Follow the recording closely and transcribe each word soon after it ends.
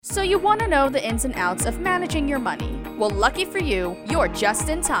So you want to know the ins and outs of managing your money. Well, lucky for you, you're just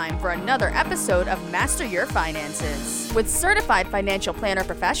in time for another episode of Master Your Finances with certified financial planner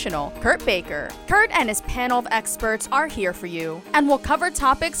professional Kurt Baker. Kurt and his panel of experts are here for you and will cover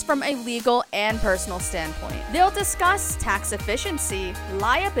topics from a legal and personal standpoint. They'll discuss tax efficiency,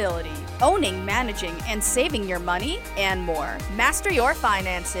 liability, owning, managing, and saving your money, and more. Master Your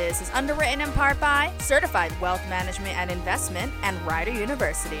Finances is underwritten in part by Certified Wealth Management and Investment and Rider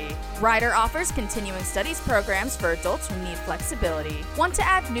University. Rider offers continuing studies programs for adults who need flexibility. Want to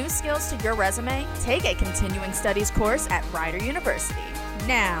add new skills to your resume? Take a continuing studies course at Rider University.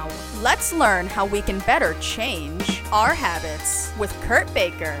 Now, let's learn how we can better change our habits with Kurt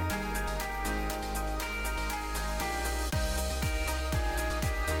Baker.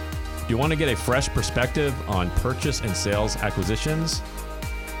 Do you want to get a fresh perspective on purchase and sales acquisitions?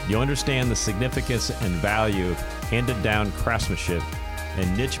 Do you understand the significance and value of handed-down craftsmanship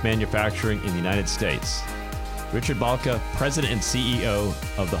and niche manufacturing in the United States? Richard Balka, President and CEO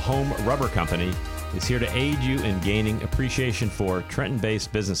of the Home Rubber Company, is here to aid you in gaining appreciation for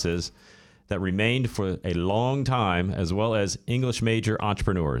Trenton-based businesses that remained for a long time, as well as English major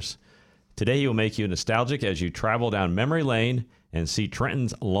entrepreneurs. Today, he will make you nostalgic as you travel down memory lane and see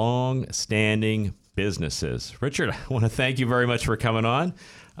Trenton's long-standing businesses. Richard, I want to thank you very much for coming on.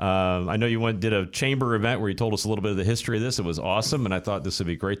 I know you did a chamber event where you told us a little bit of the history of this. It was awesome, and I thought this would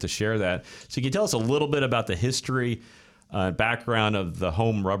be great to share that. So can you tell us a little bit about the history, background of the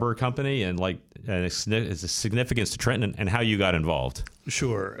Home Rubber Company and its significance to Trenton and how you got involved?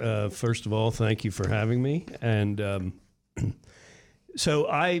 Sure. First of all, thank you for having me. And so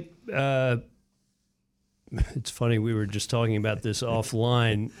it's funny, we were just talking about this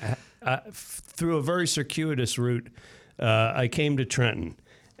offline. Through a very circuitous route, I came to Trenton.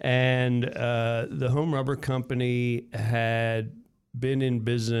 And the Home Rubber Company had been in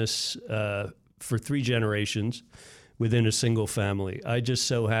business for 3 generations within a single family. I just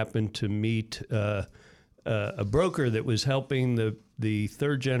so happened to meet a broker that was helping the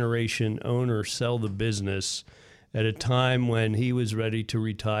third generation owner sell the business at a time when he was ready to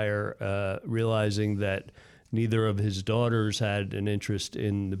retire, realizing that neither of his daughters had an interest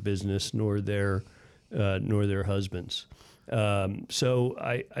in the business, nor their husbands. So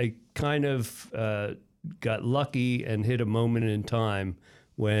I kind of got lucky and hit a moment in time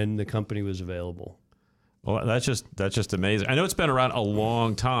when the company was available. Well, that's just amazing. I know it's been around a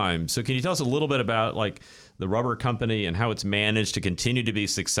long time. So can you tell us a little bit about the rubber company and how it's managed to continue to be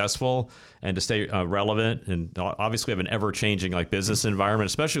successful and to stay relevant? And obviously we have an ever-changing business environment,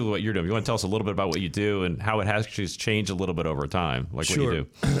 especially with what you're doing. You want to tell us a little bit about what you do and how it has actually changed a little bit over time, Sure. What you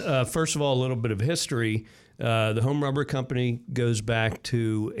do? First of all, a little bit of history. The Home Rubber Company goes back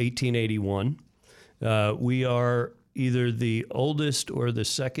to 1881. We are either the oldest or the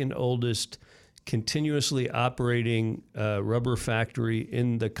second oldest continuously operating rubber factory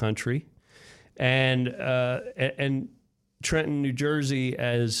in the country. And Trenton, New Jersey,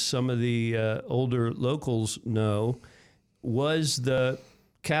 as some of the older locals know, was the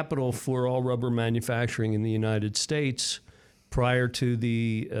capital for all rubber manufacturing in the United States prior to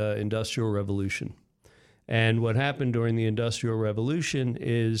the Industrial Revolution. And what happened during the Industrial Revolution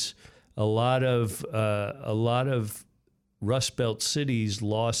is a lot of Rust Belt cities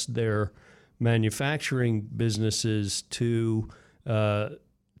lost their manufacturing businesses to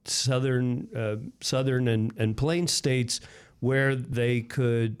southern and plain states, where they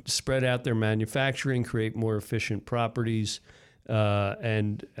could spread out their manufacturing, create more efficient properties,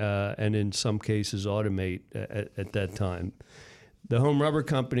 and in some cases automate at that time. The Home Rubber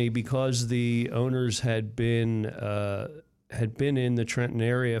Company, because the owners had been in the Trenton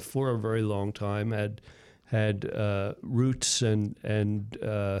area for a very long time, had roots and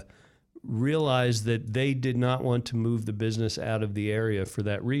realized that they did not want to move the business out of the area for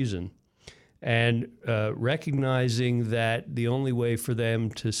that reason. And recognizing that the only way for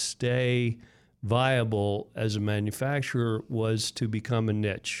them to stay viable as a manufacturer was to become a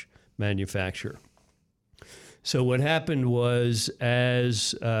niche manufacturer. So what happened was,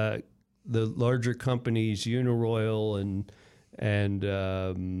 as the larger companies, Uniroyal and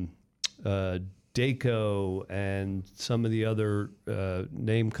Daco and some of the other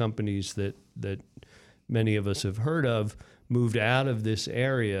name companies that many of us have heard of, moved out of this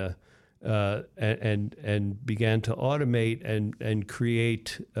area and began to automate and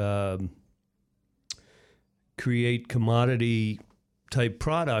create commodity type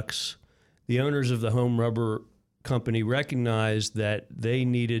products. The owners of the Home Rubber Company recognized that they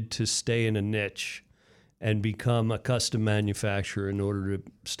needed to stay in a niche and become a custom manufacturer in order to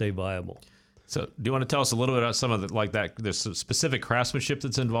stay viable. So do you want to tell us a little bit about some of the, like that, there's some specific craftsmanship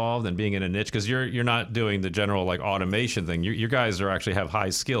that's involved and being in a niche? Because you're not doing the general like automation thing. You guys are actually have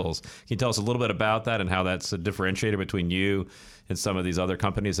high skills. Can you tell us a little bit about that and how that's a differentiator between you and some of these other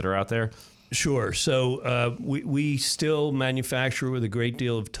companies that are out there? Sure. So we still manufacture with a great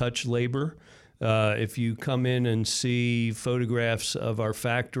deal of touch labor. If you come in and see photographs of our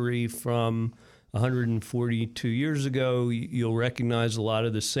factory from 142 years ago, you'll recognize a lot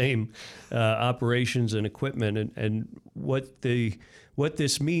of the same operations and equipment. And what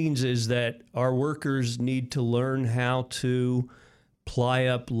this means is that our workers need to learn how to ply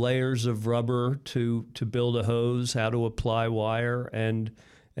up layers of rubber to build a hose, how to apply wire and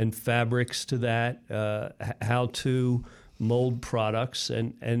fabrics to that, how to mold products,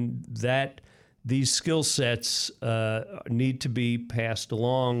 and that these skill sets need to be passed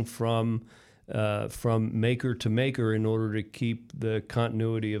along from maker to maker in order to keep the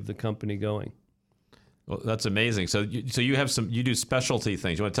continuity of the company going. Well, that's amazing. So you have you do specialty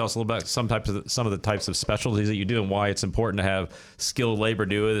things. You want to tell us a little about some of the types of specialties that you do and why it's important to have skilled labor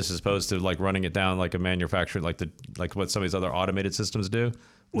do this as opposed to like running it down like a manufacturer, like what some of these other automated systems do?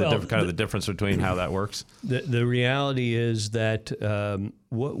 The difference between how that works? The reality is that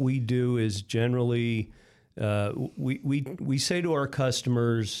what we do is generally, we say to our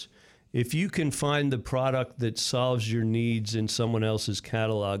customers, if you can find the product that solves your needs in someone else's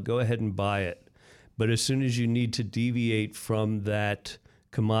catalog, go ahead and buy it. But as soon as you need to deviate from that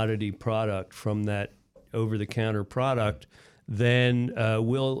commodity product, from that over-the-counter product, then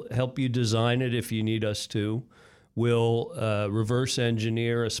we'll help you design it if you need us to. We'll reverse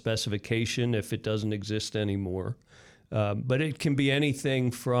engineer a specification if it doesn't exist anymore. But it can be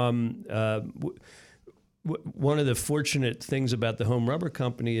anything from... One of the fortunate things about the Home Rubber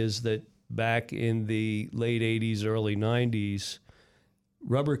Company is that back in the late 80s, early 90s,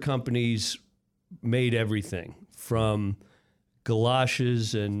 rubber companies made everything from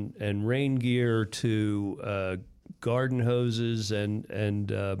galoshes and rain gear to garden hoses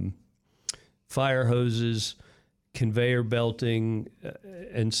and fire hoses, conveyor belting,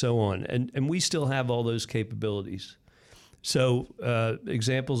 and so on. And we still have all those capabilities. So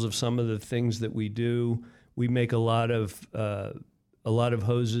examples of some of the things that we do, we make a lot of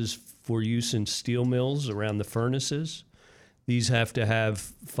hoses for use in steel mills around the furnaces. These have to have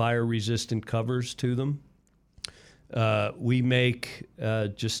fire-resistant covers to them. We make,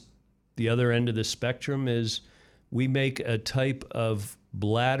 just the other end of the spectrum is we make a type of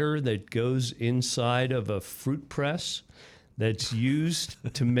bladder that goes inside of a fruit press that's used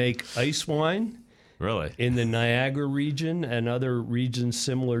to make ice wine. Really? In the Niagara region and other regions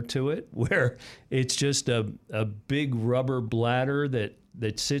similar to it, where it's just a big rubber bladder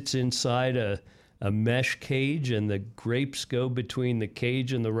that sits inside a mesh cage, and the grapes go between the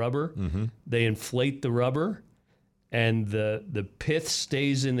cage and the rubber. Mm-hmm. They inflate the rubber, and the pith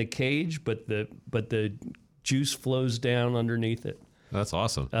stays in the cage, but the juice flows down underneath it. That's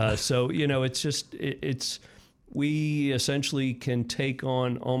awesome. So we essentially can take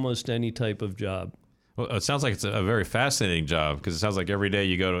on almost any type of job. Well, it sounds like it's a very fascinating job because it sounds like every day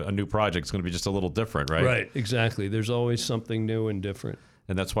you go to a new project, it's going to be just a little different, right? Right, exactly. There's always something new and different.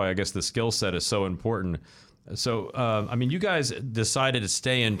 And that's why I guess the skill set is so important. So, you guys decided to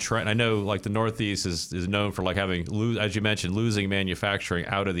stay in Trenton. I know like the Northeast is known for like having, as you mentioned, losing manufacturing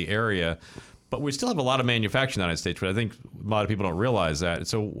out of the area. But we still have a lot of manufacturing in the United States, but I think a lot of people don't realize that.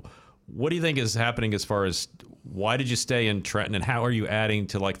 So what do you think is happening as far as why did you stay in Trenton, and how are you adding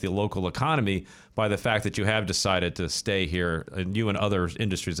to like the local economy by the fact that you have decided to stay here, and you and other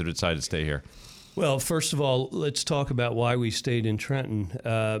industries that have decided to stay here? Well, first of all, let's talk about why we stayed in Trenton.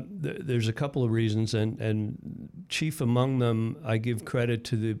 There's a couple of reasons, and chief among them, I give credit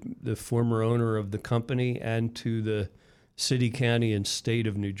to the former owner of the company and to the city, county, and state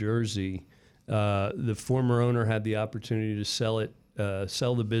of New Jersey. The former owner had the opportunity to sell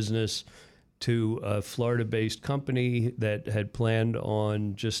the business to a Florida-based company that had planned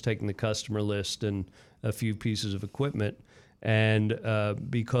on just taking the customer list and a few pieces of equipment. And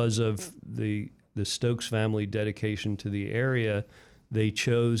because of the Stokes family dedication to the area, they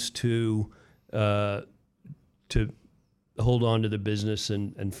chose to hold on to the business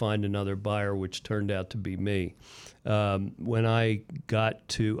and find another buyer, which turned out to be me. When I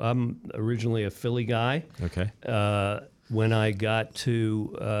I'm originally a Philly guy. Okay. When I got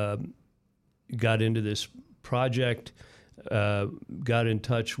into this project, got in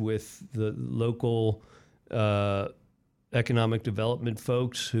touch with the local economic development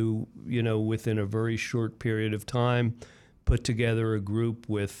folks who, within a very short period of time, put together a group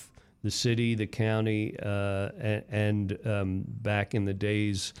with the city, the county, and back in the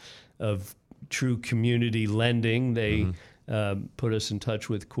days of true community lending. They put us in touch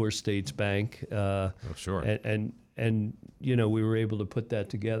with Core States Bank. Sure. And we were able to put that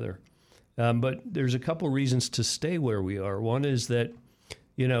together. But there's a couple reasons to stay where we are. One is that,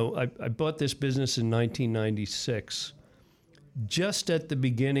 I bought this business in 1996, just at the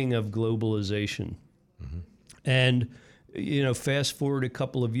beginning of globalization. And, fast forward a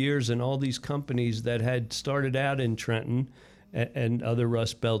couple of years, and all these companies that had started out in Trenton and other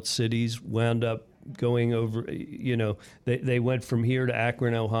Rust Belt cities wound up going over, they went from here to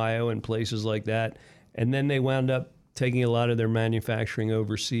Akron, Ohio, and places like that. And then they wound up taking a lot of their manufacturing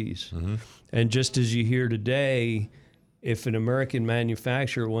overseas. And just as you hear today, if an American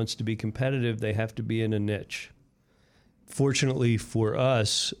manufacturer wants to be competitive, they have to be in a niche. Fortunately for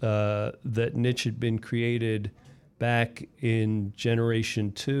us, that niche had been created back in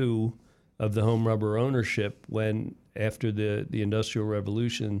generation 2 of the home rubber ownership, when after the Industrial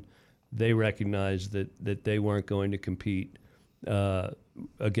Revolution, they recognized that they weren't going to compete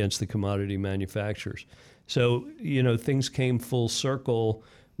against the commodity manufacturers. So, things came full circle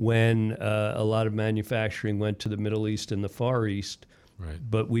when a lot of manufacturing went to the Middle East and the Far East. Right.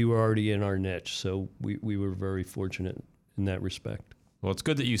 But we were already in our niche, so we were very fortunate in that respect. Well, it's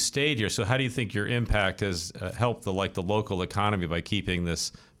good that you stayed here. So how do you think your impact has helped the local economy by keeping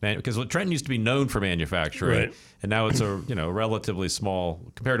this? Because Trenton used to be known for manufacturing, right, and now it's a relatively small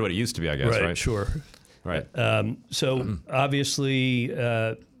compared to what it used to be, I guess. Right. Sure. Right. So obviously,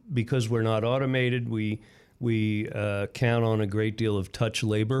 because we're not automated, we count on a great deal of touch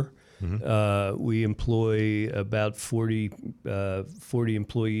labor. We employ about 40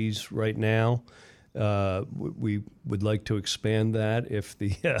 employees right now. We would like to expand that if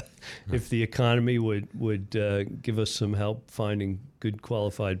the economy would give us some help finding good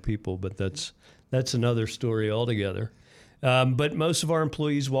qualified people, but that's another story altogether. But most of our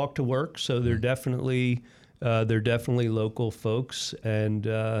employees walk to work, so they're definitely local folks, and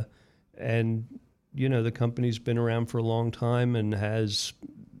the company's been around for a long time and has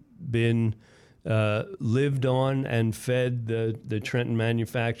been lived on and fed the Trenton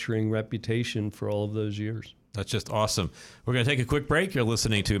manufacturing reputation for all of those years. That's just awesome. We're going to take a quick break. You're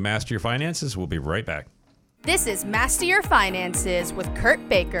listening to Master Your Finances. We'll be right back. This is Master Your Finances with Kurt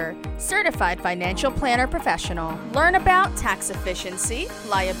Baker, Certified Financial Planner Professional. Learn about tax efficiency,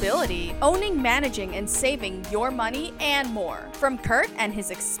 liability, owning, managing, and saving your money, and more from Kurt and his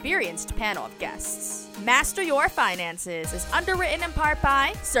experienced panel of guests. Master Your Finances is underwritten in part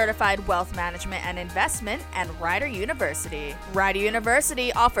by Certified Wealth Management and Investment and Rider University. Rider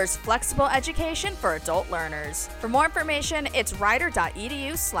University offers flexible education for adult learners. For more information, it's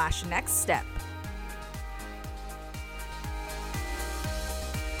rider.edu/nextstep.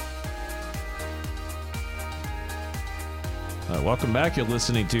 Welcome back. You're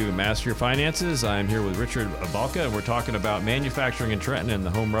listening to Master Your Finances. I'm here with Richard Balka, and we're talking about manufacturing in Trenton and the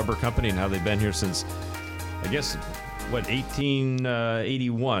Home Rubber Company and how they've been here since, I guess,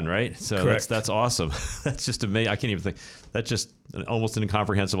 1881, right? So correct. That's awesome. That's just amazing. I can't even think. That's just almost an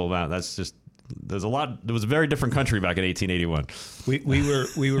incomprehensible amount. That's just, there's a lot. It was a very different country back in 1881.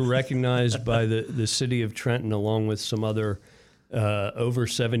 We were recognized by the city of Trenton, along with some other over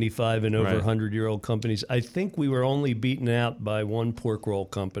 75 and over 100-year-old companies. I think we were only beaten out by one pork roll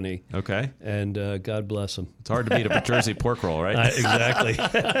company. Okay. And God bless them. It's hard to beat a Jersey pork roll, right? Exactly.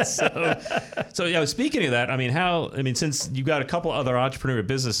 So speaking of that, since you've got a couple other entrepreneurial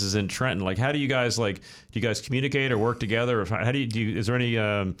businesses in Trenton, how do you guys do you guys communicate or work together? Or how do you is there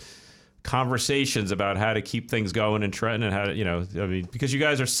any conversations about how to keep things going in Trenton and how to, because you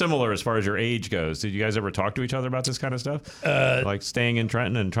guys are similar as far as your age goes. Did you guys ever talk to each other about this kind of stuff? Like staying in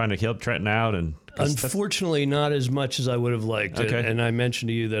Trenton and trying to help Trenton out? And unfortunately, not as much as I would have liked. Okay. And I mentioned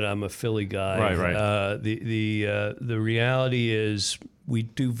to you that I'm a Philly guy. Right. The reality is we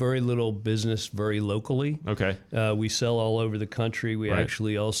do very little business very locally. Okay. We sell all over the country. We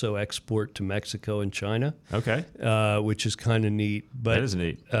actually also export to Mexico and China. Okay. Which is kind of neat. But that is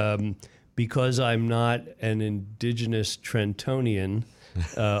neat. Because I'm not an indigenous Trentonian,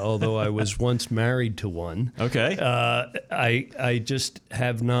 although I was once married to one. Okay. I just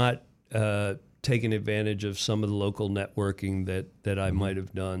have not taken advantage of some of the local networking that I might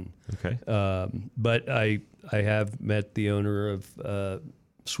have done. Okay. But I have met the owner of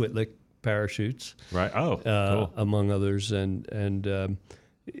Switlick Parachutes. Right. Oh, cool. Among others. And I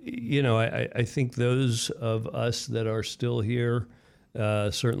think those of us that are still here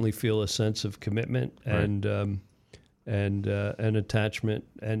certainly feel a sense of commitment and attachment,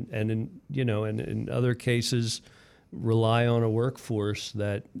 and in other cases rely on a workforce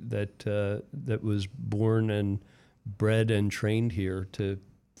that was born and bred and trained here to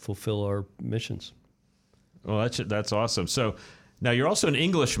fulfill our missions. Well, that's awesome. So now you're also an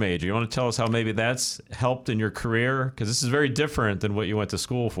English major. You want to tell us how maybe that's helped in your career? Because this is very different than what you went to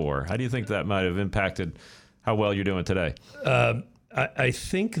school for. How do you think that might have impacted how well you're doing today? I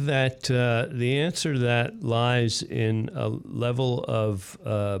think that the answer to that lies in a level of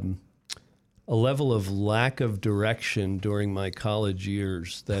lack of direction during my college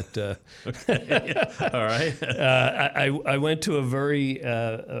years. That all right. I went to a very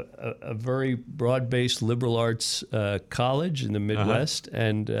broad-based liberal arts college in the Midwest,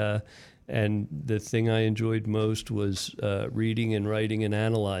 and the thing I enjoyed most was reading and writing and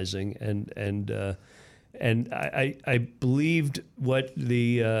analyzing, and I believed what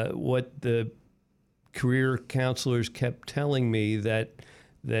the career counselors kept telling me, that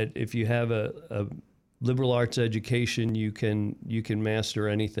if you have a liberal arts education, you can master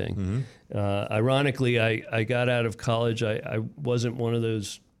anything. Mm-hmm. Ironically, I got out of college. I wasn't one of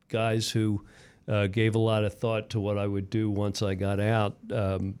those guys who gave a lot of thought to what I would do once I got out.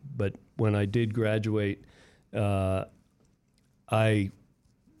 But when I did graduate, I,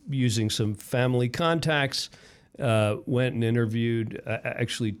 using some family contacts, went and interviewed. I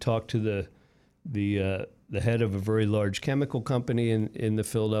actually talked to the head of a very large chemical company in the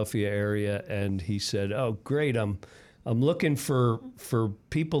Philadelphia area, and he said, "Oh, great! I'm looking for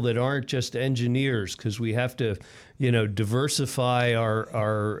people that aren't just engineers, because we have to, diversify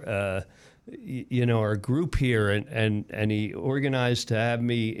our group here." And he organized to have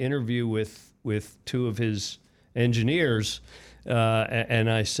me interview with two of his engineers. And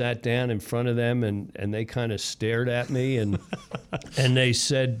I sat down in front of them, and they kind of stared at me, and they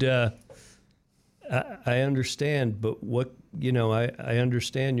said, I understand, but what, I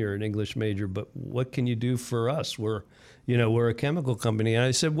understand you're an English major, but what can you do for us? We're a chemical company. And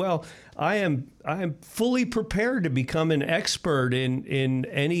I said, well, I am fully prepared to become an expert in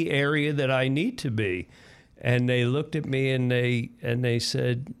any area that I need to be. And they looked at me and they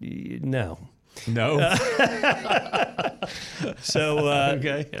said, no. No. So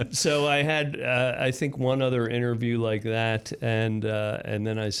okay. So I had I think one other interview like that, and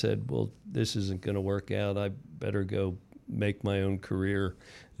then I said, well, this isn't going to work out. I better go make my own career.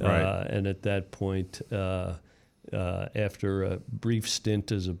 Right. And at that point, after a brief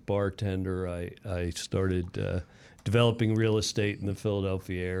stint as a bartender, I started developing real estate in the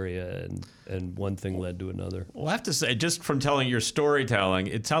Philadelphia area, and one thing led to another. Well, I have to say, just from telling your storytelling,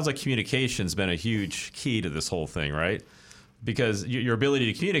 it sounds like communication's been a huge key to this whole thing, right? Because your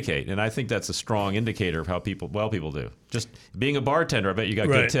ability to communicate, and I think that's a strong indicator of how people do. Just being a bartender, I bet you got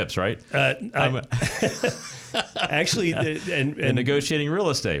good tips, right? Actually, and negotiating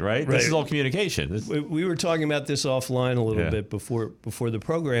real estate, right? This is all communication. We were talking about this offline a little bit before the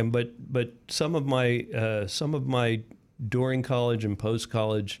program, but some of my during college and post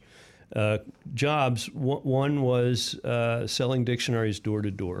college jobs. One was selling dictionaries door to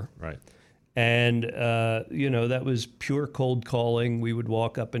door, right? And that was pure cold calling. We would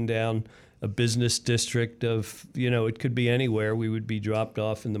walk up and down a business district of, it could be anywhere. We would be dropped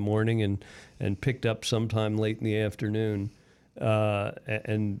off in the morning and picked up sometime late in the afternoon.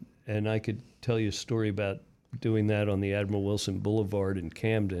 And I could tell you a story about doing that on the Admiral Wilson Boulevard in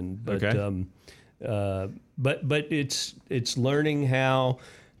Camden. But but it's learning how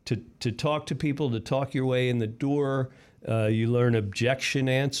to talk to people, to talk your way in the door. You learn objection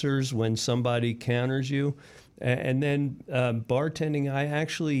answers when somebody counters you. And then bartending, I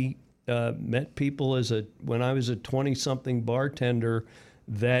actually met people when I was a 20-something bartender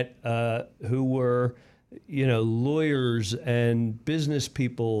that who were, lawyers and business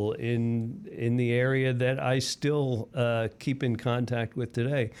people in the area that I still keep in contact with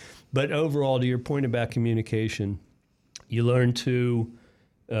today. But overall, to your point about communication, you learn to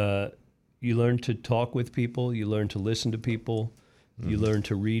talk with people. You learn to listen to people. You learn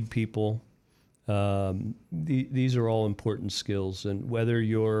to read people. These are all important skills. And whether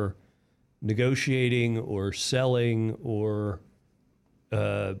you're negotiating or selling or,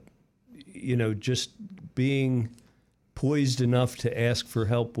 just being poised enough to ask for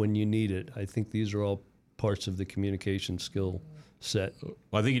help when you need it, I think these are all parts of the communication skill set. Well,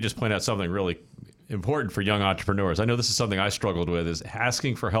 I think you just pointed out something really important for young entrepreneurs. I know this is something I struggled with, is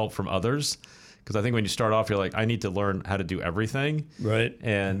asking for help from others. Because I think when you start off, you're like, I need to learn how to do everything. Right.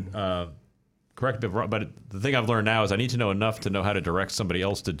 And correct me if I'm wrong, but the thing I've learned now is I need to know enough to know how to direct somebody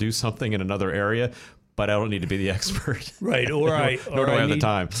else to do something in another area, but I don't need to be the expert. Right. Nor do I have the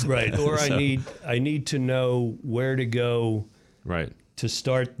time. Right. Or so. I need to know where to go. Right. To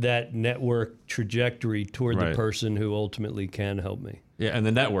start that network trajectory toward the person who ultimately can help me. Yeah, and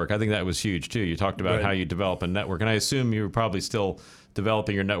the network, I think that was huge too. You talked about how you develop a network, and I assume you're probably still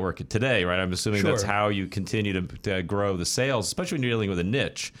developing your network today, right? I'm assuming that's how you continue to grow the sales, especially when you're dealing with a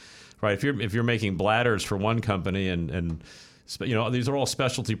niche, right? If you're making bladders for one company and these are all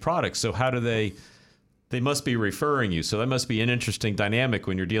specialty products, so how do they must be referring you. So that must be an interesting dynamic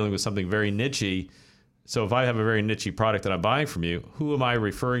when you're dealing with something very niche-y. So if I have a very niche-y product that I'm buying from you, who am I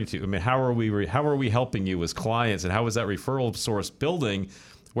referring to? I mean, how are we helping you as clients, and how is that referral source building?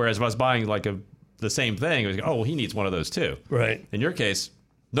 Whereas if I was buying the same thing, it was well, he needs one of those too. Right. In your case,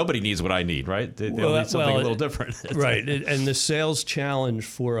 nobody needs what I need, right? They need something a little different. Right. And the sales challenge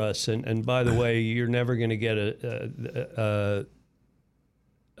for us, and by the way, you're never going to get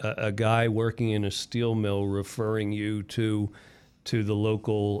a guy working in a steel mill referring you to the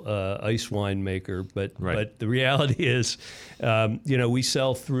local ice wine maker, but the reality is, we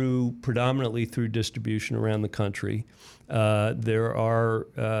sell predominantly through distribution around the country. There are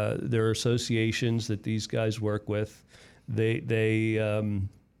associations that these guys work with. They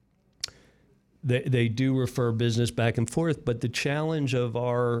do refer business back and forth, but the challenge of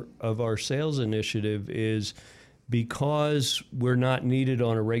our sales initiative is, because we're not needed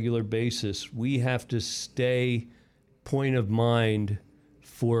on a regular basis, we have to stay point of mind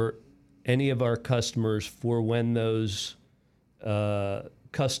for any of our customers for when those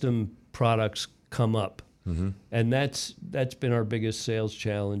custom products come up. Mm-hmm. And that's been our biggest sales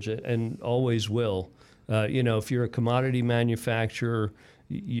challenge, and always will. If you're a commodity manufacturer,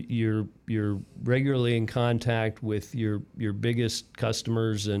 you're regularly in contact with your biggest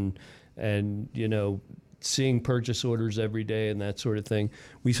customers, and seeing purchase orders every day and that sort of thing.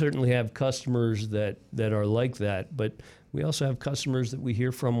 We certainly have customers that are like that, but we also have customers that we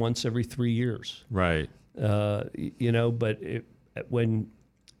hear from once every 3 years. Right. When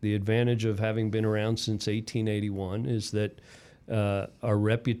the advantage of having been around since 1881 is that our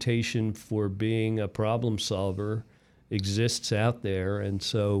reputation for being a problem solver exists out there, and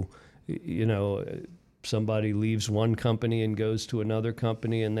so somebody leaves one company and goes to another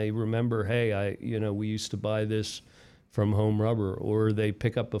company, and they remember, hey, we used to buy this from Home Rubber, or they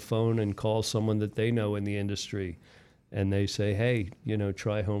pick up a phone and call someone that they know in the industry, and they say, hey,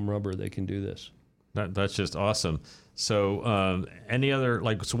 try Home Rubber, they can do this. That's just awesome. So any other,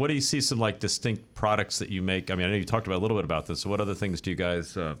 so what do you see some distinct products that you make? I mean, I know you talked about a little bit about this. So what other things do you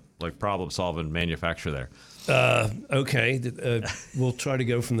guys problem solve and manufacture there? Okay. We'll try to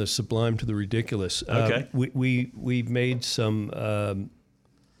go from the sublime to the ridiculous. Okay. We've made some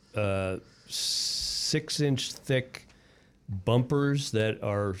 6-inch thick bumpers that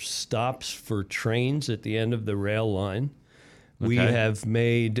are stops for trains at the end of the rail line. Okay.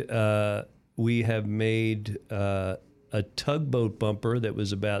 We have made a tugboat bumper that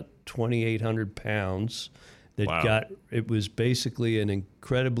was about 2,800 pounds. It was basically an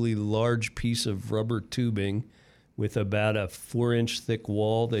incredibly large piece of rubber tubing with about a 4-inch thick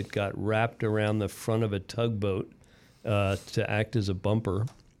wall that got wrapped around the front of a tugboat to act as a bumper.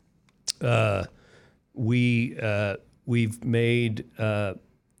 We've made,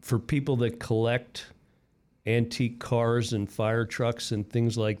 for people that collect antique cars and fire trucks and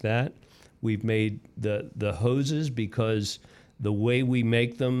things like that, we've made the hoses, because the way we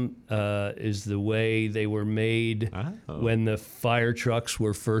make them is the way they were made when the fire trucks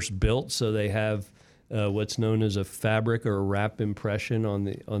were first built. So they have what's known as a fabric or a wrap impression on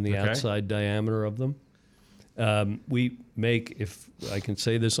the outside diameter of them. We make, if I can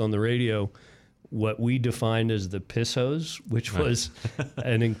say this on the radio, what we defined as the piss hose, which was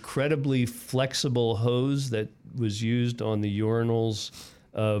an incredibly flexible hose that was used on the urinals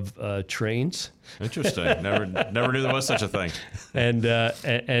of trains. Interesting. Never knew there was such a thing. And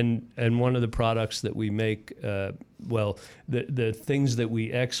one of the products that we make, the things that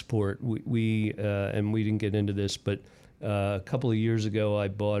we export, we and we didn't get into this, but a couple of years ago, I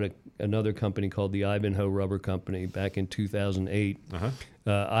bought another company called the Ivanhoe Rubber Company back in 2008.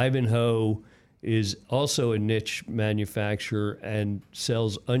 Ivanhoe is also a niche manufacturer and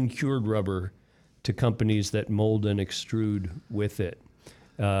sells uncured rubber to companies that mold and extrude with it.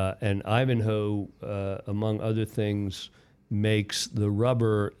 And Ivanhoe, among other things, makes the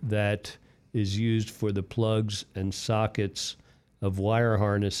rubber that is used for the plugs and sockets of wire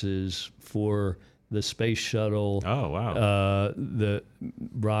harnesses for the space shuttle. Oh, wow. The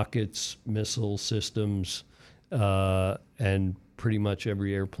rockets, missile systems, and pretty much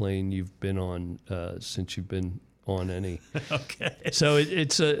every airplane you've been on since you've been on any. Okay. So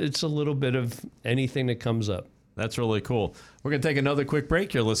it's a little bit of anything that comes up. That's really cool. We're going to take another quick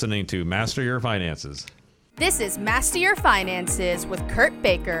break. You're listening to Master Your Finances. This is Master Your Finances with Kurt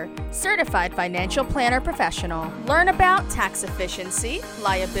Baker, Certified Financial Planner Professional. Learn about tax efficiency,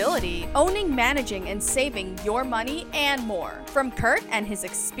 liability, owning, managing, and saving your money, and more from Kurt and his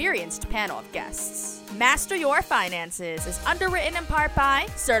experienced panel of guests. Master Your Finances is underwritten in part by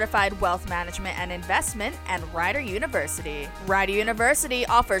Certified Wealth Management and Investment and Rider University. Rider University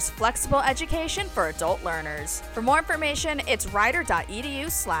offers flexible education for adult learners. For more information, it's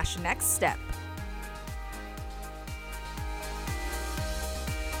rider.edu/nextstep.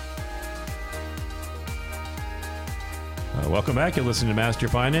 Welcome back. You're listening to Master Your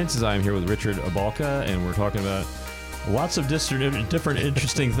Finances. I'm here with Richard Balka, and we're talking about lots of different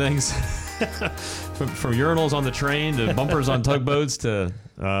interesting things, from urinals on the train to bumpers on tugboats to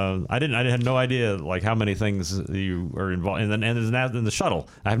I had no idea like how many things you are involved in, and there's now in the shuttle.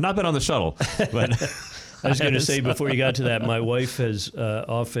 I have not been on the shuttle, but I was going to say before you got to that, my wife has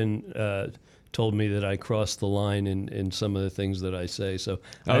often told me that I crossed the line in some of the things that I say. So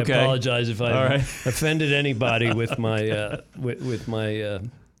I apologize if I offended anybody with my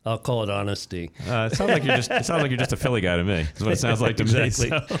I'll call it honesty. It sounds like you're just a Philly guy to me. That's what it sounds like to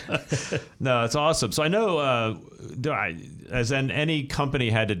exactly. me. So. No, it's awesome. So I know, as any company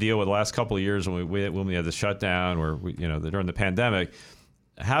had to deal with the last couple of years when we had the shutdown, or during the pandemic.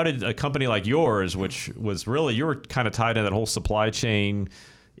 How did a company like yours, which was really, you were kind of tied in that whole supply chain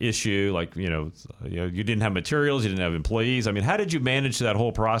issue, like you didn't have materials, you didn't have employees. I mean, how did you manage that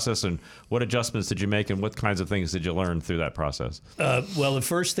whole process, and what adjustments did you make, and what kinds of things did you learn through that process? Well, the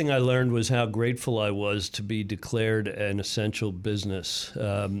first thing I learned was how grateful I was to be declared an essential business.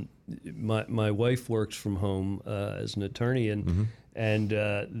 My wife works from home as an attorney, and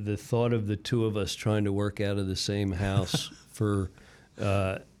the thought of the two of us trying to work out of the same house for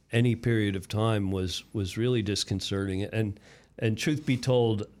any period of time was really disconcerting. And truth be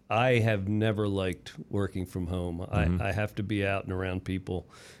told, I have never liked working from home. I have to be out and around people.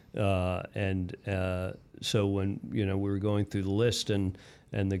 So when we were going through the list and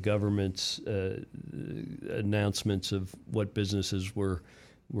the government's announcements of what businesses were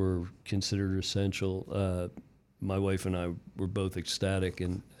considered essential, my wife and I were both ecstatic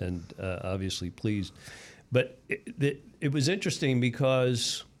and obviously pleased. But it was interesting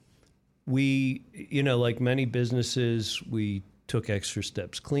because we, like many businesses, we took extra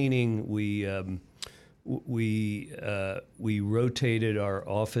steps cleaning. We rotated our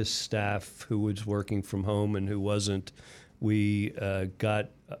office staff who was working from home and who wasn't. We got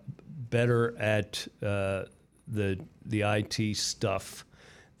better at the IT stuff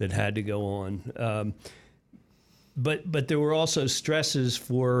that had to go on. But there were also stresses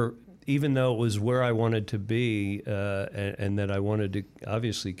for, even though it was where I wanted to be and that I wanted to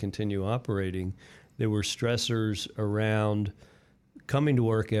obviously continue operating, there were stressors around coming to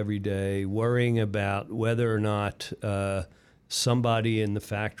work every day, worrying about whether or not somebody in the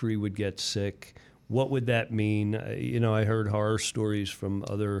factory would get sick. What would that mean? I heard horror stories from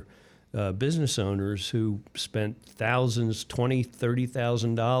other business owners who spent thousands, $20,000,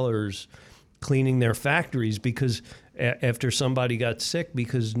 $30,000 cleaning their factories because after somebody got sick,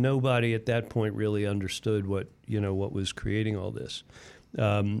 because nobody at that point really understood what was creating all this.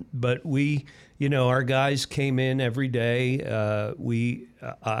 But we, our guys came in every day. We,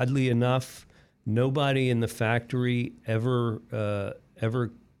 oddly enough, nobody in the factory ever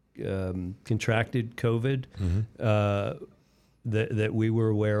contracted COVID that we were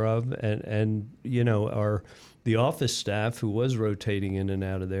aware of, and the office staff who was rotating in and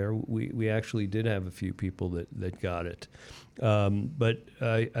out of there, we actually did have a few people that got it. But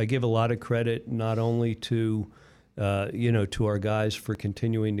I give a lot of credit not only to our guys for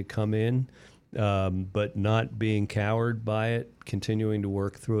continuing to come in, but not being coward by it, continuing to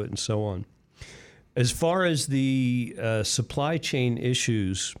work through it, and so on. As far as the supply chain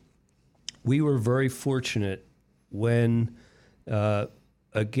issues, we were very fortunate when,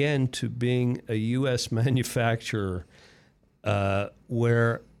 again, to being a U.S. manufacturer,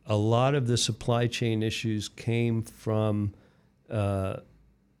 where a lot of the supply chain issues came from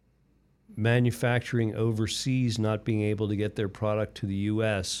manufacturing overseas, not being able to get their product to the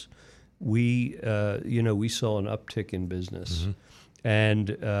U.S., we saw an uptick in business.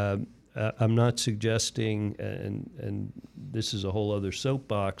 And I'm not suggesting, and this is a whole other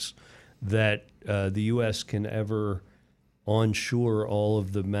soapbox, that the U.S. can ever onshore all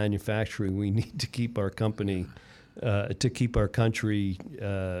of the manufacturing we need to keep our country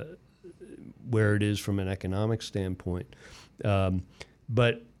where it is from an economic standpoint.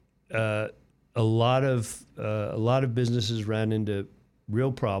 But a lot of businesses ran into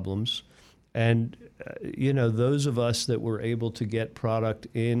real problems, And, those of us that were able to get product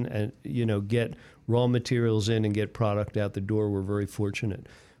in and, get raw materials in and get product out the door were very fortunate.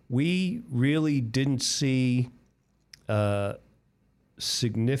 We really didn't see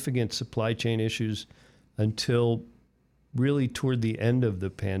significant supply chain issues until really toward the end of the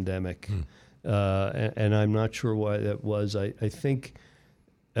pandemic. And I'm not sure why that was. I think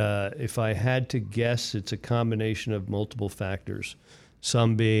if I had to guess, it's a combination of multiple factors.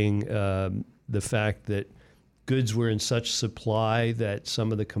 Some being the fact that goods were in such supply that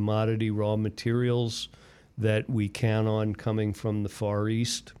some of the commodity raw materials that we count on coming from the Far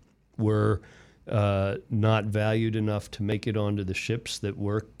East were not valued enough to make it onto the ships that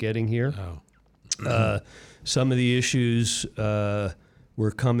were getting here. Some of the issues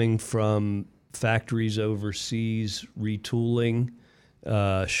were coming from factories overseas retooling,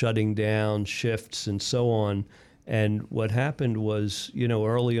 shutting down shifts, and so on. And what happened was,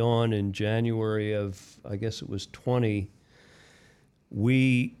 early on in January of, I guess it was 20,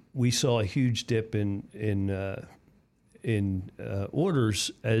 we saw a huge dip in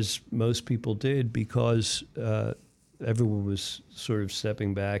orders, as most people did, because everyone was sort of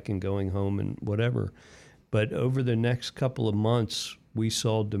stepping back and going home and whatever. But over the next couple of months, we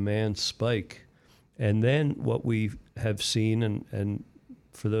saw demand spike. And then what we have seen, and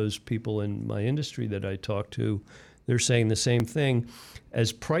for those people in my industry that I talk to, they're saying the same thing.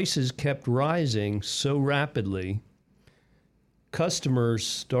 As prices kept rising so rapidly, customers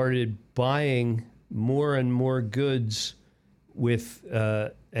started buying more and more goods with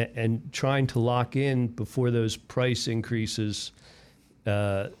and trying to lock in before those price increases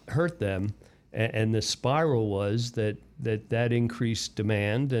hurt them. And the spiral was that increased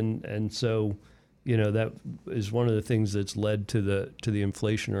demand, and so that is one of the things that's led to the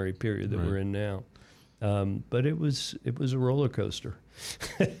inflationary period that we're in now. But it was a roller coaster.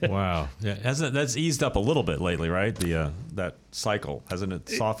 Wow, yeah, that's eased up a little bit lately, right? That cycle, hasn't it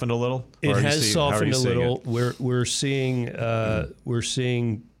softened a little? It has softened a little. We're seeing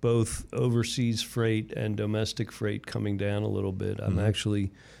both overseas freight and domestic freight coming down a little bit. I'm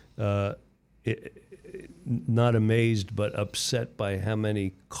actually not amazed, but upset by how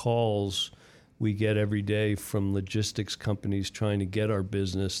many calls we get every day from logistics companies trying to get our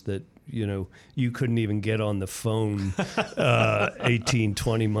business that, you couldn't even get on the phone 18,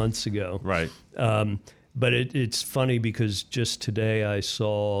 20 months ago. Right. But it's funny because just today I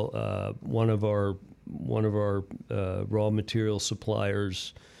saw one of our raw material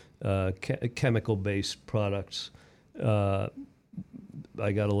suppliers, chemical-based products. I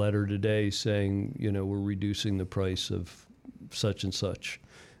got a letter today saying, we're reducing the price of such and such.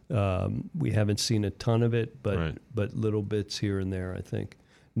 We haven't seen a ton of it, but little bits here and there, I think.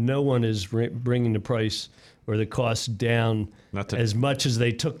 No one is bringing the price or the cost down as much as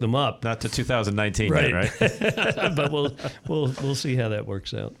they took them up. Not to 2019 yet, right? But we'll see how that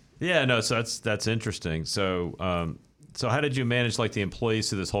works out. Yeah, no, so that's interesting. So so how did you manage the employees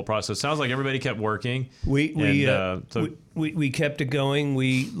through this whole process? It sounds like everybody kept working. We kept it going.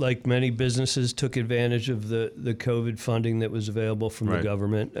 We, like many businesses, took advantage of the COVID funding that was available from the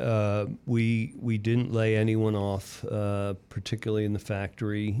government. We didn't lay anyone off, particularly in the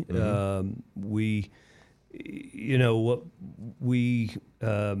factory.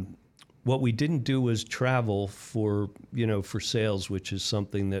 What we didn't do was travel for sales, which is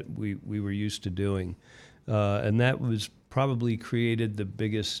something that we were used to doing. And that was probably created the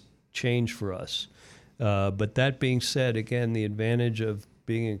biggest change for us. But that being said, again, the advantage of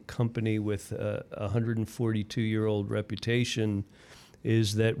being a company with a 142-year-old reputation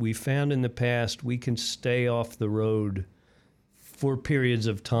is that we found in the past we can stay off the road for periods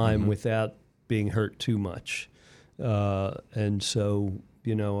of time without being hurt too much. And so,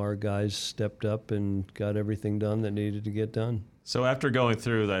 our guys stepped up and got everything done that needed to get done. So after going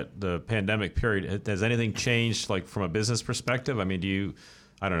through the pandemic period, has anything changed from a business perspective? I mean, do you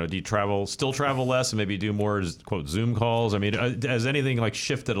still travel less and maybe do more, quote, Zoom calls? I mean, has anything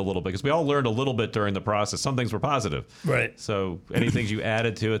shifted a little bit? Because we all learned a little bit during the process. Some things were positive. Right. So any things you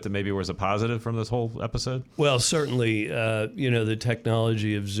added to it that maybe was a positive from this whole episode? Well, certainly, the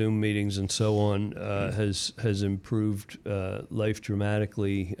technology of Zoom meetings and so on has improved life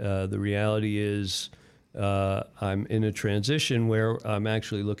dramatically. The reality is I'm in a transition where I'm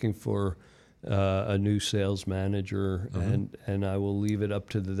actually looking for a new sales manager, and I will leave it up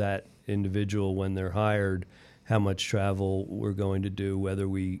to that individual when they're hired how much travel we're going to do, whether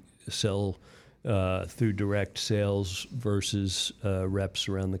we sell through direct sales versus reps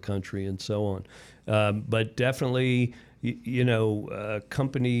around the country and so on. But definitely,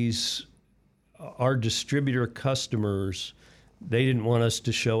 companies, our distributor customers they didn't want us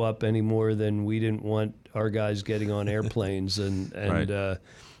to show up any more than we didn't want our guys getting on airplanes, and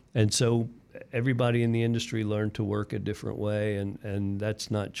so everybody in the industry learned to work a different way, and that's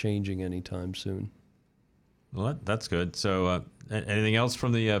not changing anytime soon. Well, that's good. So, anything else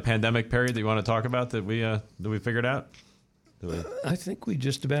from the pandemic period that you want to talk about that we figured out? I think we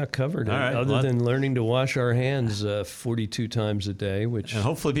just about covered it, right, other than learning to wash our hands 42 times a day, which... And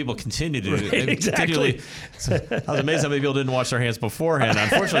hopefully people continue to do it. Exactly. I was amazed how many people didn't wash their hands beforehand.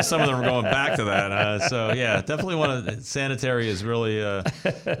 Unfortunately, some of them are going back to that. So, yeah, definitely sanitary is really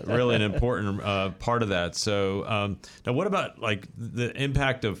really an important part of that. So, now what about, like, the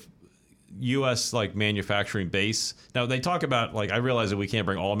impact of U.S. like manufacturing base? Now they talk about, like, I realize that we can't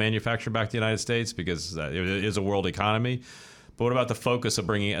bring all manufacturing back to the United States because it is a world economy. But what about the focus of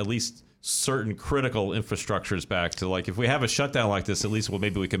bringing at least certain critical infrastructures back to, like, if we have a shutdown like this, at least, well,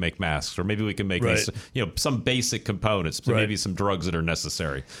 maybe we can make masks, or maybe we can make some basic components, maybe some drugs that are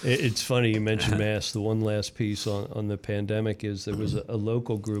necessary. It's funny you mentioned masks. The one last piece on the pandemic is there was a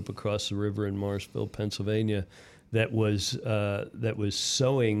local group across the river in Morrisville, Pennsylvania, that was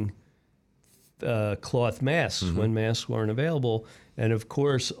sewing cloth masks when masks weren't available, and of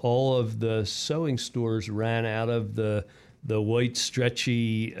course all of the sewing stores ran out of the white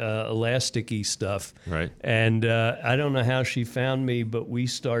stretchy elasticy stuff, right? And I don't know how she found me, but we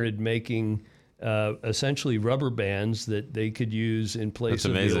started making essentially rubber bands that they could use in place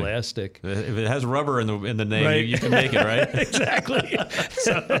of the elastic. If it has rubber in the name, right, you can make it, right? Exactly.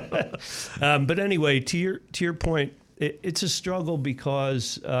 So, but anyway, to your point, it's a struggle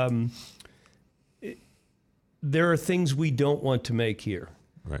because there are things we don't want to make here.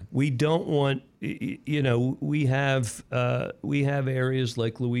 Right. We don't want, we have areas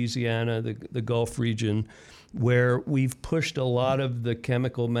like Louisiana, the Gulf region, where we've pushed a lot of the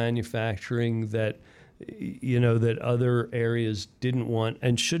chemical manufacturing that other areas didn't want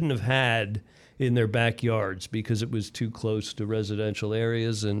and shouldn't have had in their backyards because it was too close to residential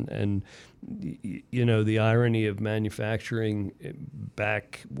areas, and the irony of manufacturing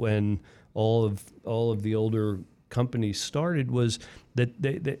back when all of the older companies started was that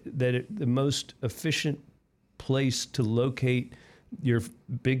the most efficient place to locate your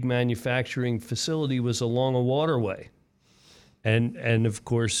big manufacturing facility was along a waterway, and of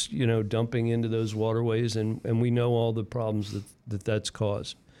course dumping into those waterways, and we know all the problems that's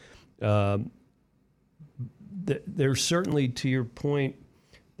caused. There's certainly, to your point,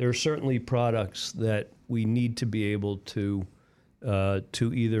 there are certainly products that we need to be able to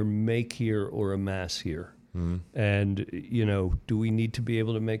either make here or amass here. Mm-hmm. And do we need to be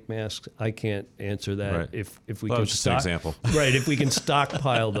able to make masks? I can't answer that. Right. If we well, can just an example. Right, if we can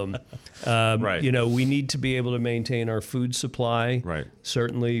stockpile them. Right. We need to be able to maintain our food supply. Right.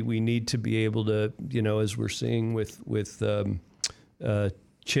 Certainly, we need to be able to, as we're seeing with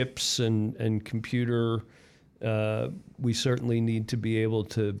chips and computer. We certainly need to be able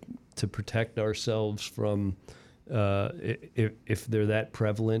to protect ourselves from. If they're that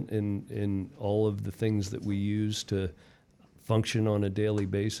prevalent in all of the things that we use to function on a daily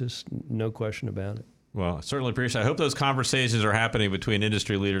basis, no question about it. Well, I certainly appreciate it. I hope those conversations are happening between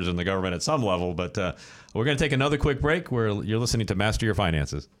industry leaders and the government at some level, but we're going to take another quick break where you're listening to Master Your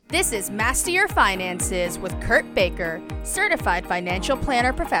Finances. This is Master Your Finances with Kurt Baker, Certified Financial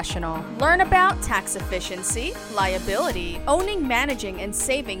Planner Professional. Learn about tax efficiency, liability, owning, managing, and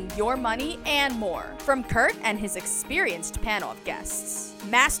saving your money, and more from Kurt and his experienced panel of guests.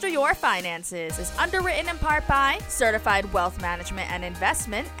 Master Your Finances is underwritten in part by Certified Wealth Management and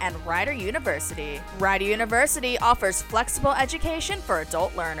Investment and Rider University. Rider University offers flexible education for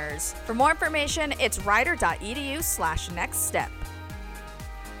adult learners. For more information, it's rider.edu/nextstep.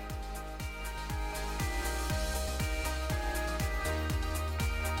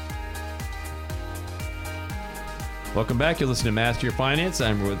 Welcome back. You're listening to Master Your Finance.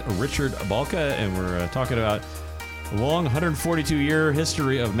 I'm with Richard Balka, and we're talking about a long 142-year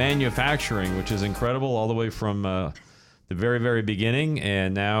history of manufacturing, which is incredible, all the way from the very, very beginning.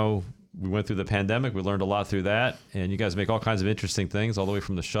 And now we went through the pandemic. We learned a lot through that. And you guys make all kinds of interesting things, all the way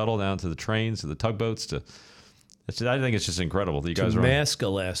from the shuttle down to the trains to the tugboats to... I think it's just incredible that you guys are mask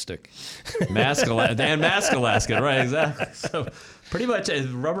elastic. Mask elastic, right? Exactly. So pretty much,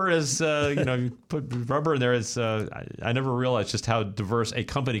 rubber is you put rubber in there. Is I never realized just how diverse a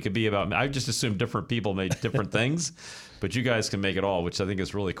company could be. I just assumed different people made different things, but you guys can make it all, which I think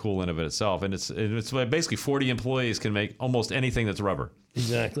is really cool in of itself. And it's basically 40 employees can make almost anything that's rubber.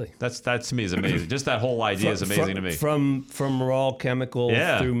 Exactly. That to me is amazing. Just that whole idea is amazing to me. From raw chemical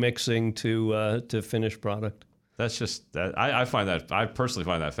through mixing to finished product. That's just that I personally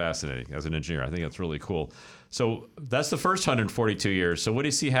find that fascinating as an engineer. I think that's really cool. So that's the first 142 years. So what do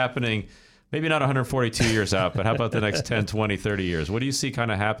you see happening? Maybe not 142 years out, but how about the next 10, 20, 30 years? What do you see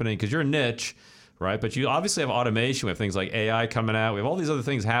kind of happening? Because you're a niche, right? But you obviously have automation. We have things like AI coming out. We have all these other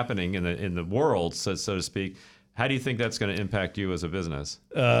things happening in the world, so to speak. How do you think that's going to impact you as a business?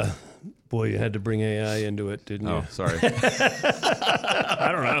 Boy, you had to bring AI into it, didn't you? Oh, sorry.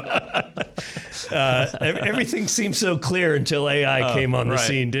 I don't know. Everything seemed so clear until AI came on the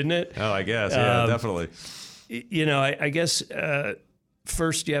scene, didn't it? Oh, I guess. Yeah, definitely. I guess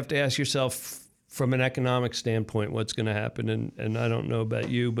first you have to ask yourself from an economic standpoint what's going to happen. And I don't know about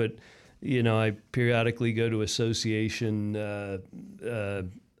you, but, I periodically go to association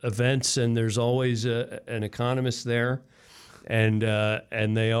events, and there's always an economist there. And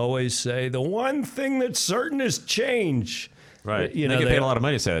they always say, the one thing that's certain is change. Right. They get paid a lot of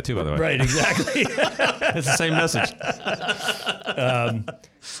money to say that, too, by the way. Right, exactly. It's the same message.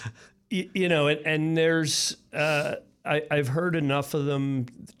 And there's I've heard enough of them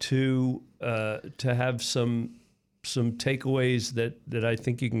to have some takeaways that I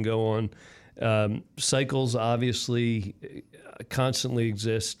think you can go on. Cycles obviously constantly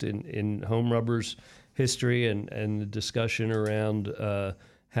exist in home rubbers history and the discussion around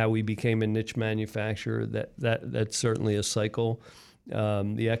how we became a niche manufacturer. That's certainly a cycle.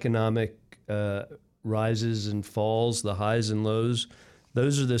 The economic rises and falls, the highs and lows,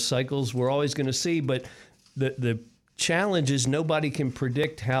 those are the cycles we're always going to see. But the challenge is nobody can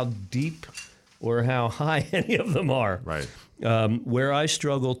predict how deep or how high any of them are. Right. Where I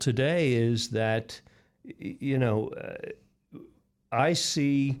struggle today is that, I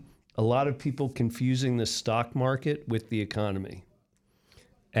see a lot of people confusing the stock market with the economy.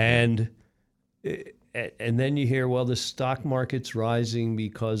 And then you hear, well, the stock market's rising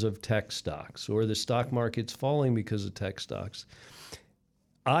because of tech stocks, or the stock market's falling because of tech stocks.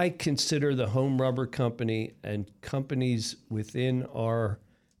 I consider the home rubber company and companies within our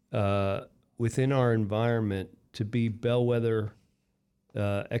environment to be bellwether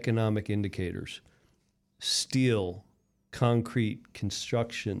economic indicators. Steel, concrete,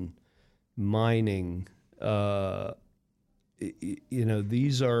 construction, mining,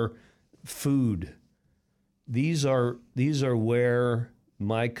 these are food. These are where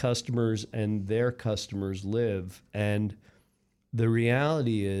my customers and their customers live. And the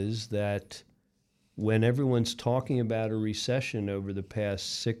reality is that when everyone's talking about a recession over the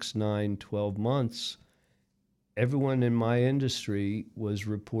past 6, 9, 12 months, everyone in my industry was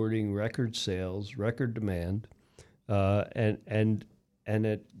reporting record sales, record demand, and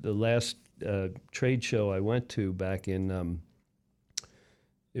at the last trade show I went to back in,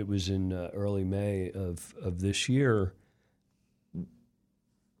 it was in early May of this year,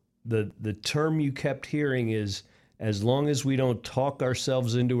 the term you kept hearing is, as long as we don't talk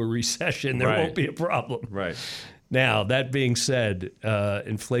ourselves into a recession, there won't be a problem. Right. Now, that being said,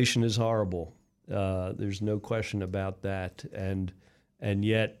 inflation is horrible. There's no question about that. And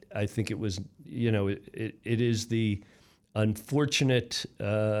yet, I think it was, it is the unfortunate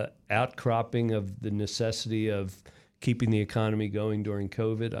outcropping of the necessity of keeping the economy going during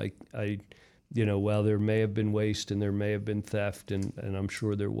COVID. While there may have been waste and there may have been theft, and I'm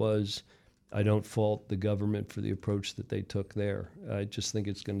sure there was, I don't fault the government for the approach that they took there. I just think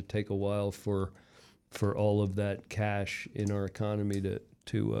it's going to take a while for all of that cash in our economy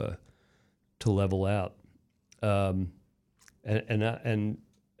to level out. And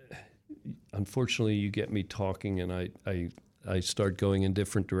unfortunately, you get me talking, and I start going in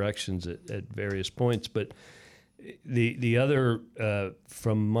different directions at various points. But the other,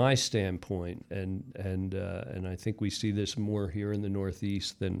 from my standpoint, and I think we see this more here in the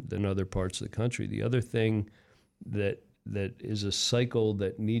Northeast than other parts of the country. The other thing that is a cycle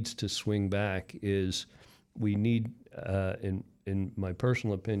that needs to swing back is we need, in my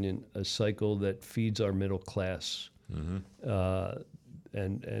personal opinion, a cycle that feeds our middle class. Mm-hmm.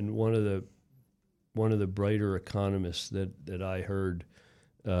 And one of the brighter economists that I heard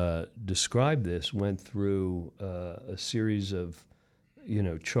describe this went through a series of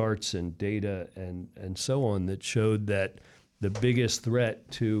charts and data and so on that showed that the biggest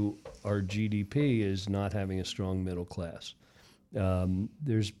threat to our GDP is not having a strong middle class.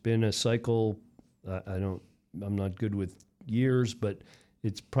 There's been a cycle. I'm not good with years, but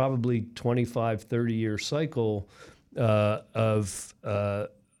it's probably 25, 30-year cycle of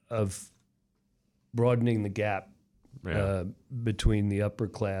broadening the gap between the upper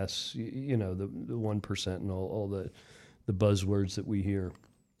class, the 1% and all the buzzwords that we hear.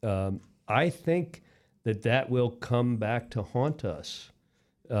 I think that will come back to haunt us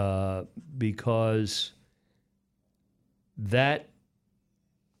because that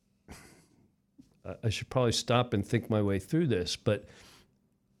I should probably stop and think my way through this, but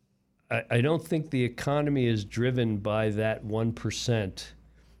I don't think the economy is driven by that 1%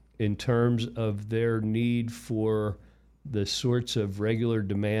 in terms of their need for the sorts of regular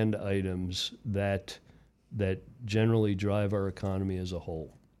demand items that generally drive our economy as a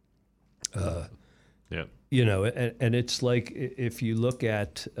whole. Yeah. You know, and it's like if you look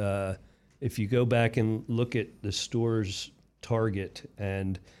at, if you go back and look at the stores Target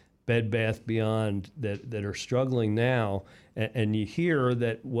and Bed Bath Beyond that are struggling now, and you hear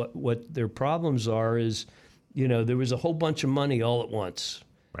that what their problems are is, you know, there was a whole bunch of money all at once.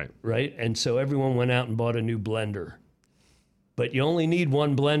 Right? And so everyone went out and bought a new blender. But you only need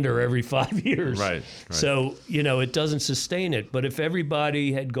one blender every 5 years. Right. So, you know, it doesn't sustain it. But if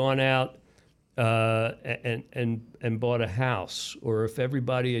everybody had gone out and bought a house, or if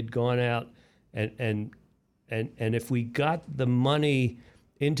everybody had gone out and if we got the money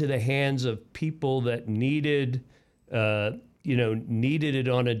into the hands of people that needed it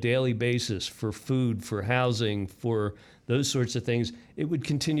on a daily basis for food, for housing, for those sorts of things, it would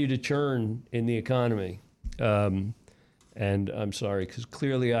continue to churn in the economy. And I'm sorry, because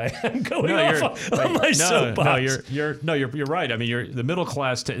clearly I am going off on my soapbox. You're right. I mean, the middle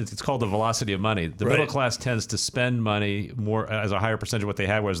class. It's called the velocity of money. The middle class tends to spend money more as a higher percentage of what they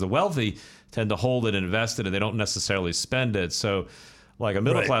have, whereas the wealthy tend to hold it and invest it, and they don't necessarily spend it. So, like a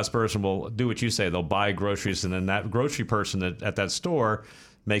middle class person will do what you say. They'll buy groceries, and then that grocery person at that store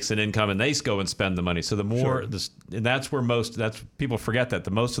makes an income, and they go and spend the money. So the more, and that's where people forget that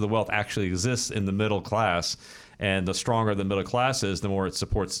the most of the wealth actually exists in the middle class. And the stronger the middle class is, the more it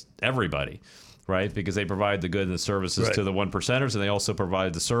supports everybody, right? Because they provide the goods and services to the 1%ers, and they also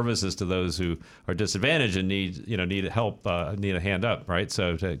provide the services to those who are disadvantaged and need help, need a hand up, right?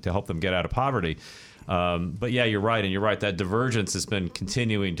 So to help them get out of poverty. But yeah, you're right, and you're right. That divergence has been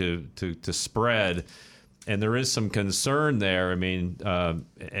continuing to spread, and there is some concern there. I mean,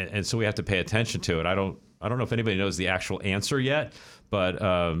 and so we have to pay attention to it. I don't know if anybody knows the actual answer yet,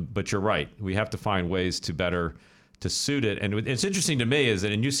 but you're right. We have to find ways to better to suit it. And it's interesting to me is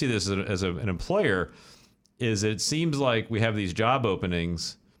that, and you see this as an employer, is it seems like we have these job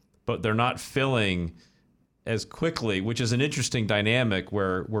openings, but they're not filling as quickly, which is an interesting dynamic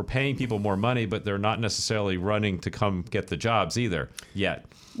where we're paying people more money, but they're not necessarily running to come get the jobs either yet.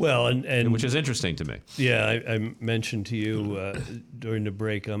 Well, and which is interesting to me. Yeah, I mentioned to you during the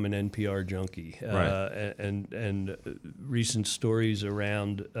break, I'm an NPR junkie, and recent stories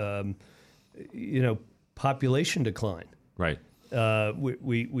around, population decline. Right.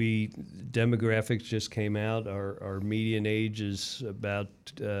 We demographics just came out. Our median age is about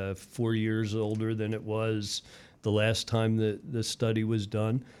 4 years older than it was the last time the study was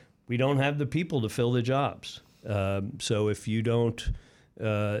done. We don't have the people to fill the jobs. So if you don't,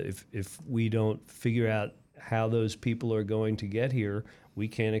 if we don't figure out how those people are going to get here, we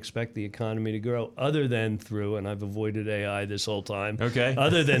can't expect the economy to grow other than through, and I've avoided AI this whole time,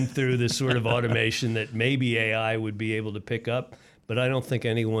 other than through the sort of automation that maybe AI would be able to pick up. But I don't think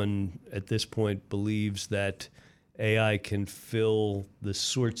anyone at this point believes that AI can fill the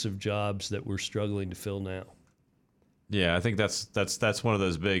sorts of jobs that we're struggling to fill now. Yeah, I think that's one of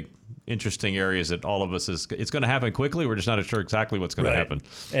those big, interesting areas that all of us it's going to happen quickly. We're just not sure exactly what's going to happen.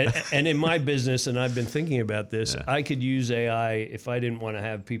 And in my business, and I've been thinking about this, I could use AI if I didn't want to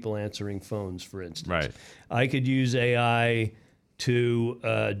have people answering phones, for instance. Right. I could use AI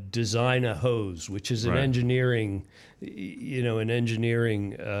to design a hose, which is an engineering,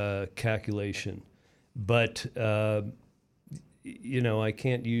 calculation. But I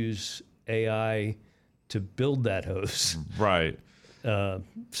can't use AI to build that hose. Right.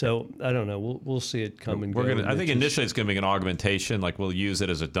 So I don't know. We'll see it come and go. I think initially it's going to be an augmentation. Like we'll use it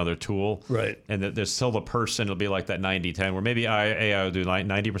as another tool. Right. And there's still the person. It'll be like that 90-10, where maybe AI will do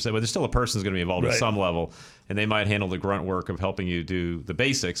 90%, but there's still a person who's going to be involved at some level, and they might handle the grunt work of helping you do the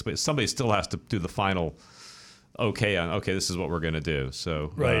basics, but somebody still has to do the final. Okay, this is what we're going to do.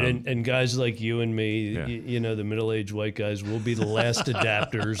 So and guys like you and me, the middle-aged white guys, will be the last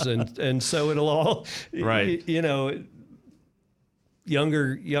adapters, and so it'll all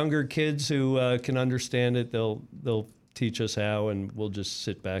younger kids who can understand it, they'll teach us how, and we'll just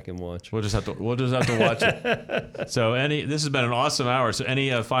sit back and watch. We'll just have to watch it. So this has been an awesome hour. So any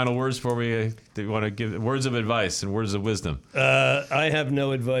final words before we want to give words of advice and words of wisdom? I have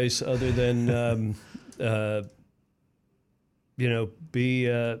no advice other than.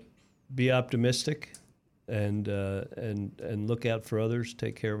 Be optimistic and look out for others.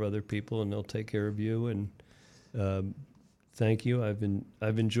 Take care of other people, and they'll take care of you. And thank you. I've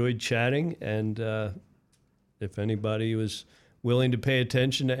enjoyed chatting, and if anybody was willing to pay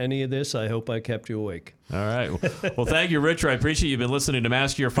attention to any of this, I hope I kept you awake. All right. Well, thank you, Richard. I appreciate you've been listening to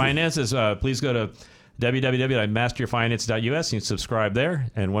Master Your Finances. Please go to www.masteryourfinance.us and subscribe there,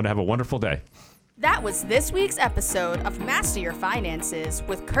 and want to have a wonderful day. That was this week's episode of Master Your Finances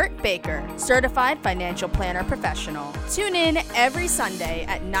with Kurt Baker, Certified Financial Planner Professional. Tune in every Sunday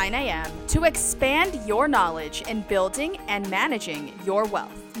at 9 a.m. to expand your knowledge in building and managing your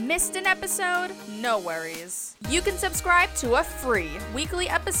wealth. Missed an episode? No worries. You can subscribe to a free weekly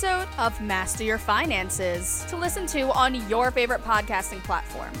episode of Master Your Finances to listen to on your favorite podcasting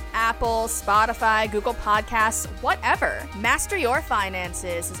platform. Apple, Spotify, Google Podcasts, whatever. Master Your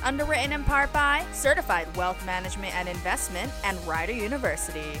Finances is underwritten in part by Certified Wealth Management and Investment and Rider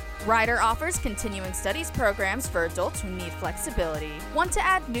University. Rider offers continuing studies programs for adults who need flexibility. Want to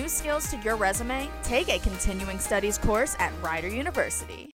add new skills to your resume? Take a continuing studies course at Rider University.